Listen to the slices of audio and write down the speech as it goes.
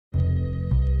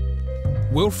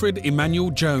Wilfred Emmanuel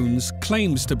Jones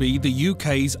claims to be the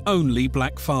UK's only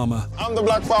black farmer. I'm the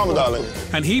black farmer, darling.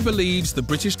 And he believes the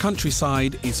British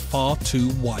countryside is far too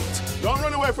white. Don't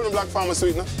run away from the black farmer,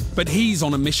 sweetener. But he's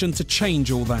on a mission to change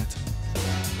all that.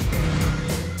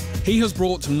 He has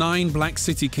brought 9 black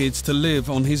city kids to live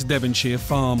on his Devonshire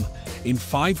farm. In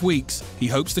 5 weeks, he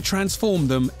hopes to transform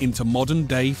them into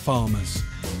modern-day farmers.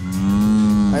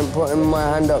 I'm putting my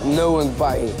hand up, no one's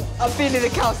biting. I'm feeling the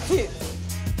cow's tits.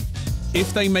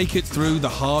 If they make it through the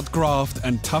hard graft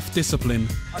and tough discipline...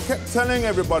 I kept telling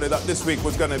everybody that this week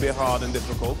was going to be hard and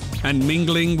difficult. ...and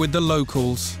mingling with the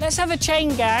locals... Let's have a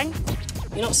chain gang.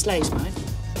 You're not slaves, mate.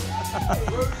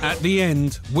 At the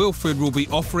end, Wilfred will be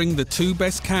offering the 2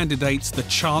 best candidates the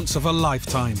chance of a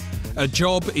lifetime. A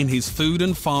job in his food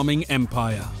and farming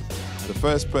empire. The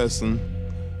first person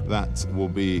that will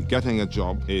be getting a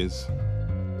job is...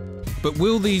 But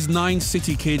will these 9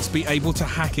 city kids be able to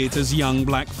hack it as young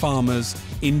black farmers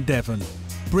in Devon,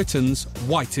 Britain's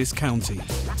whitest county?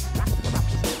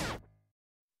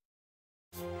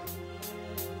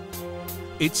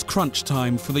 It's crunch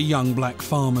time for the young black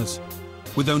farmers.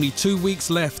 With only 2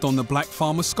 weeks left on the Black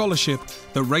Farmer Scholarship,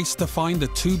 the race to find the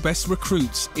 2 best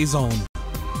recruits is on.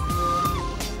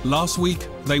 Last week,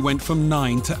 they went from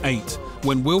 9 to 8,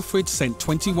 when Wilfred sent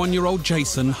 21-year-old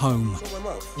Jason home.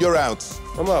 You're out.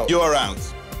 I'm out. You're out.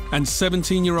 And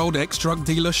 17-year-old ex-drug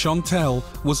dealer Chantel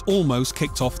was almost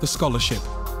kicked off the scholarship.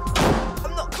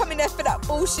 I'm not coming there for that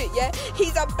bullshit, yeah?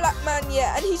 He's a black man,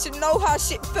 yeah, and he should know how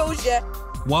shit feels, yeah?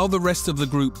 While the rest of the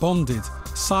group bonded,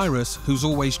 Cyrus, who's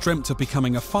always dreamt of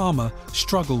becoming a farmer,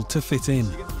 struggled to fit in.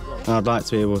 I'd like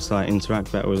to be able to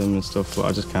interact better with them and stuff, but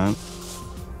I just can't.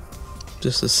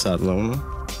 Just a sad loner.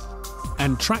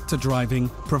 And tractor driving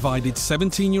provided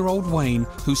 17-year-old Wayne,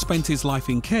 who spent his life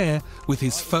in care, with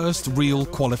his first real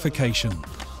qualification.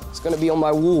 It's going to be on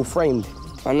my wall framed.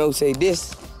 I know, say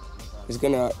this is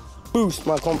going to boost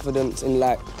my confidence in,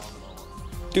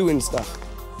 doing stuff.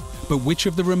 But which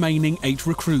of the remaining 8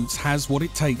 recruits has what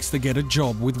it takes to get a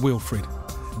job with Wilfred?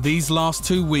 These last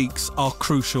 2 weeks are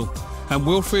crucial, and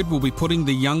Wilfred will be putting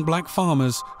the young black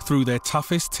farmers through their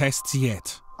toughest tests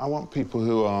yet. I want people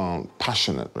who are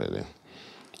passionate, really,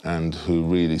 and who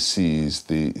really sees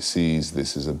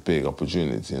this as a big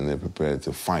opportunity and they're prepared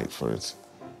to fight for it.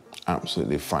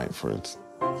 Absolutely fight for it.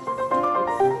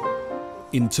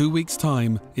 In 2 weeks'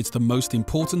 time, it's the most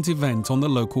important event on the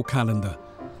local calendar,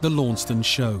 the Launceston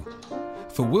Show.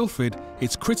 For Wilfred,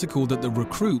 it's critical that the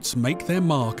recruits make their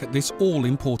mark at this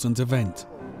all-important event.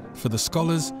 For the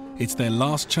scholars, it's their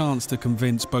last chance to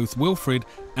convince both Wilfred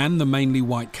and the mainly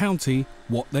white county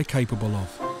what they're capable of.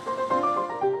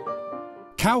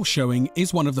 Cow showing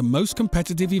is one of the most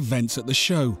competitive events at the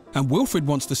show, and Wilfred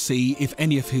wants to see if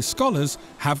any of his scholars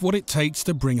have what it takes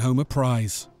to bring home a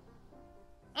prize.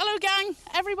 Hello, gang,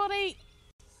 everybody.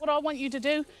 What I want you to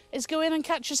do is go in and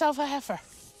catch yourself a heifer.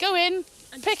 Go in,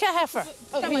 pick a heifer.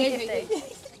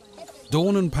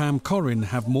 Dawn and Pam Corrin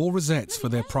have more rosettes for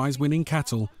their prize-winning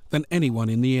cattle than anyone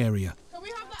in the area.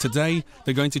 Today,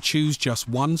 they're going to choose just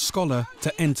 1 scholar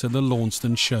to enter the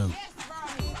Launceston Show.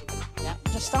 Yeah,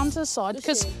 just stand to the side,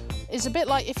 because it's a bit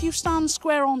like if you stand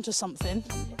square onto something,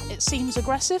 it seems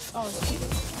aggressive.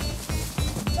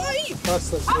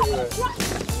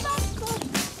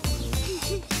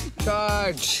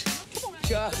 Charge!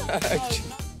 Charge!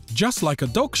 Just like a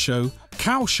dog show,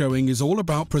 cow showing is all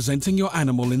about presenting your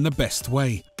animal in the best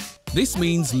way. This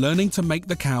means learning to make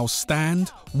the cow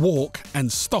stand, walk and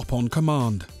stop on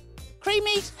command.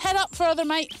 Creamy, head up further,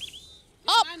 mate.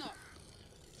 Up!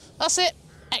 That's it.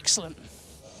 Excellent.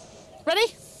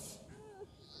 Ready?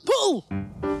 Pull!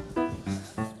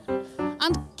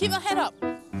 And keep that head up.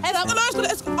 Head up.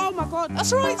 Oh my God.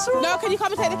 That's all right, it's all right. No, can you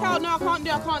come and take the cow? No, I can't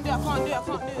do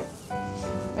it.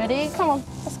 Ready? Come on,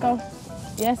 let's go.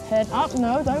 Yes, head up.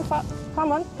 No, don't flap.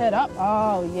 Come on, head up.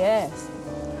 Oh, yes.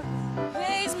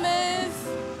 Please move.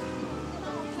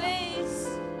 Please.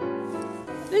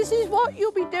 This is what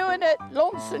you'll be doing at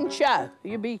Launceston Show.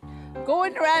 You'll be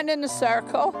going around in a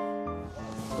circle,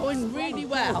 going really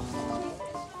well.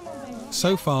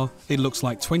 So far, it looks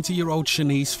like 20-year-old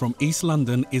Shanice from East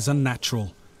London is a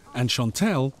natural, and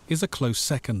Chantel is a close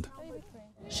second.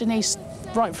 Shanice,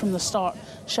 right from the start,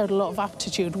 showed a lot of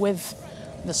aptitude with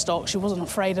the stock. She wasn't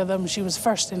afraid of them. She was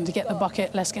first in to get the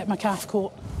bucket. Let's get my calf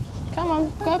caught. Come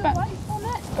on, go back.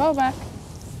 Go back.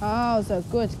 Oh, it's a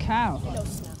good cow.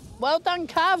 Well done,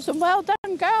 calves, and well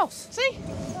done, girls. See?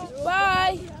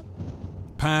 Bye.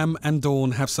 Pam and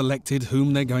Dawn have selected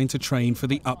whom they're going to train for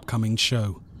the upcoming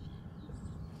show.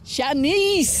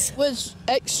 Shanice was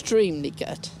extremely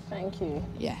good. Thank you.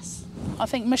 Yes. I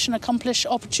think mission accomplished,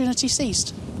 opportunity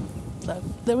seized. So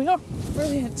there we are.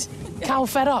 Brilliant. Cal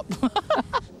fed up.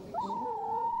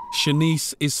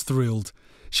 Shanice is thrilled.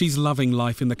 She's loving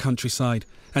life in the countryside,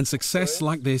 and success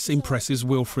like this impresses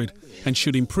Wilfred and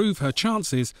should improve her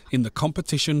chances in the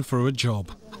competition for a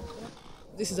job.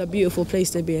 This is a beautiful place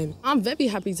to be in. I'm very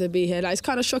happy to be here. Like, it's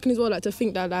kind of shocking as well, like, to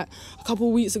think that a couple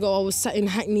of weeks ago I was sat in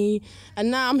Hackney and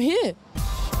now I'm here.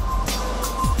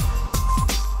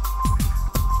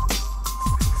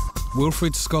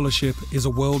 Wilfred's scholarship is a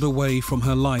world away from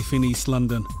her life in East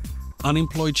London.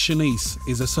 Unemployed Shanice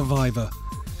is a survivor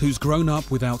who's grown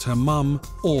up without her mum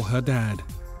or her dad.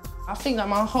 I think that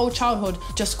my whole childhood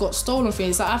just got stolen from me.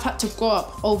 It's like I've had to grow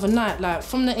up overnight, like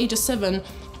from the age of 7,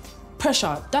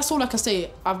 pressure. That's all I can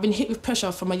say. I've been hit with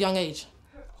pressure from a young age.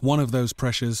 One of those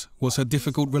pressures was her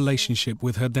difficult relationship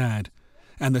with her dad,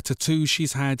 and the tattoos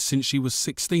she's had since she was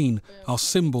 16 are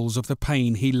symbols of the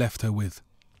pain he left her with.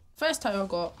 First tattoo I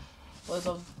got was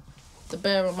of the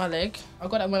bear on my leg. I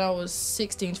got that when I was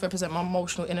 16 to represent my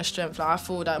emotional inner strength. Like, I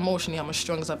feel that emotionally I'm as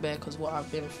strong as a bear because of what I've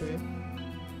been through.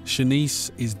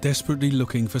 Shanice is desperately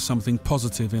looking for something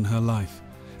positive in her life,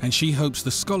 and she hopes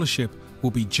the scholarship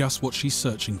will be just what she's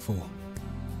searching for.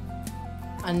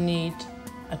 I need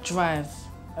a drive,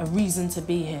 a reason to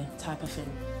be here type of thing.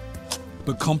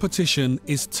 But competition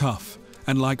is tough,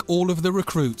 and like all of the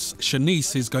recruits,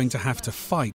 Shanice is going to have to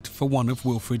fight for one of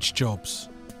Wilfred's jobs.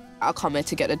 I come here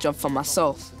to get the job for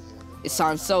myself. It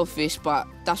sounds selfish, but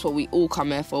that's what we all come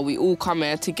here for. We all come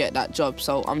here to get that job,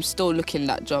 so I'm still looking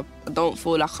that job. I don't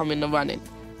feel like I'm in the running,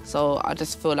 so I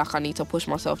just feel like I need to push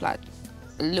myself like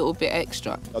a little bit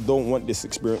extra. I don't want this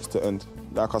experience to end.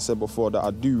 Like I said before, that I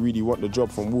do really want the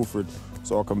job from Wilfred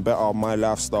so I can better my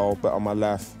lifestyle, better my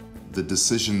life. The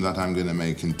decision that I'm going to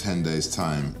make in 10 days'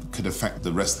 time could affect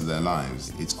the rest of their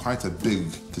lives. It's quite a big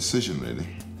decision, really.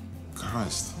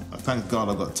 Christ, thank God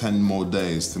I've got 10 more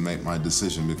days to make my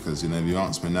decision, because, you know, if you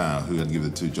asked me now who I'd give the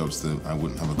 2 jobs to, I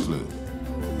wouldn't have a clue.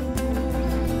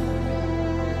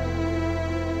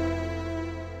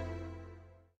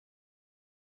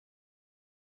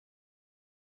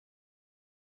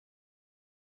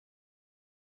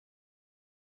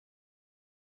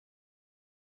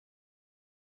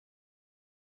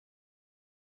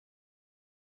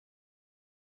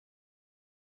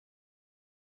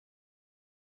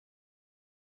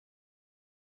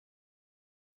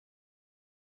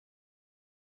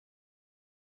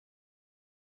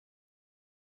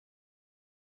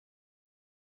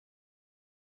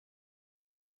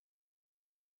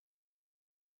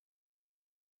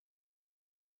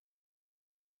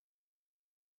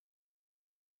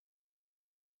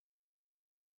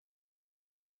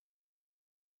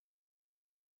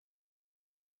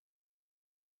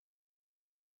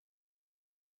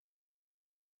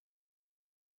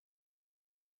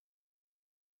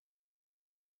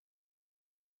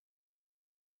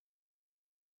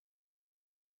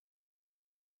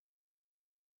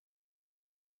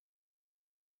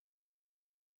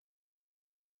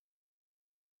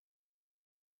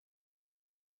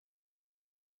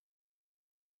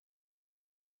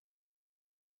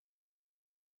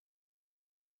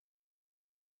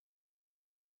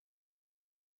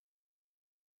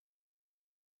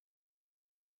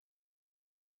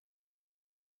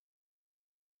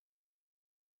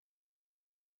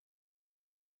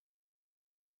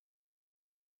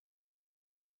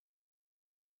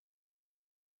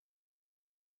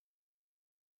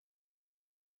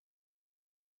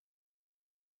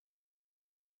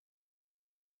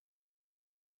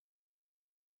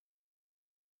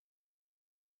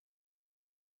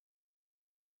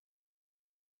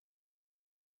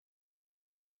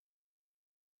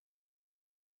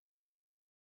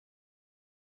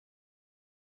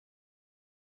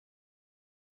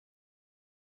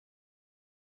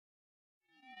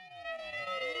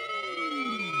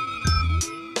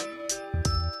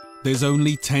 There's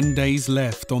only 10 days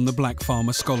left on the Black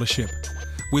Farmer Scholarship.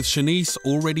 With Shanice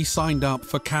already signed up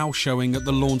for cow showing at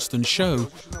the Launceston Show,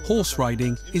 horse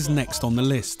riding is next on the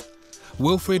list.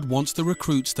 Wilfred wants the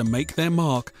recruits to make their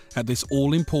mark at this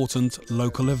all-important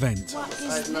local event. What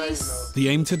is this? The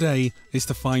aim today is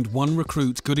to find one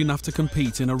recruit good enough to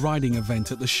compete in a riding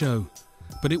event at the show.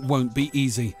 But it won't be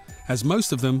easy, as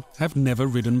most of them have never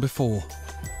ridden before.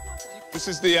 This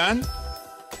is Deanne.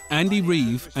 Andy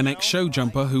Reeve, an ex-show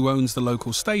jumper who owns the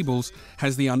local stables,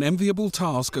 has the unenviable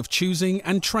task of choosing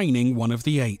and training one of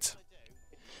the 8.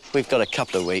 We've got a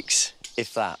couple of weeks,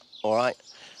 if that, all right?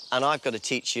 And I've got to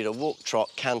teach you to walk, trot,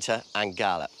 canter and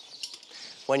gallop.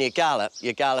 When you gallop,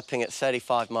 you're galloping at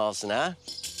 35 miles an hour.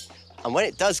 And when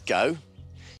it does go,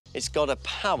 it's got a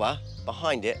power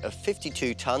behind it of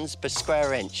 52 tonnes per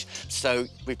square inch. So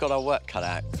we've got our work cut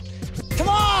out. Come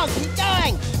on,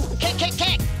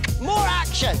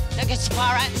 Caution, don't get so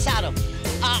far out the saddle.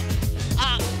 Up,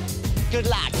 up. Good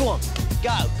lad, go on. Go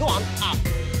on, up,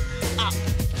 up,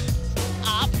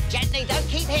 up. Gently, don't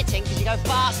keep hitting because you go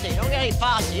faster. You don't get any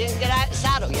faster, you can get out the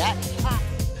saddle, yeah? Up.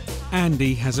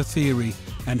 Andy has a theory,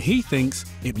 and he thinks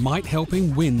it might help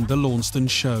him win the Launceston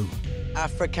show.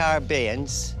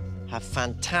 Afro-Caribbeans have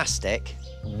fantastic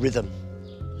rhythm.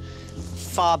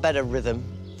 Far better rhythm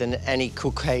than any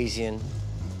Caucasian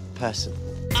person.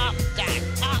 Up, down,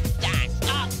 up, down,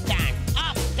 up, down,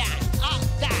 up, down, up,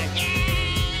 down.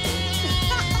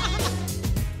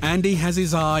 Andy has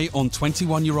his eye on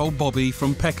 21-year-old Bobby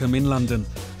from Peckham in London,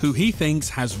 who he thinks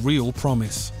has real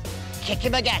promise. Kick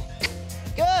him again.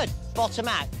 Good. Bottom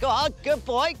out. Go on, good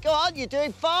boy. Go on, you're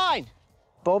doing fine.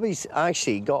 Bobby's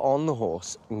actually got on the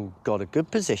horse and got a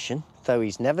good position, though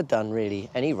he's never done really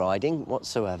any riding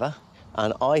whatsoever.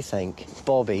 And I think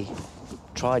Bobby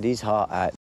tried his heart out.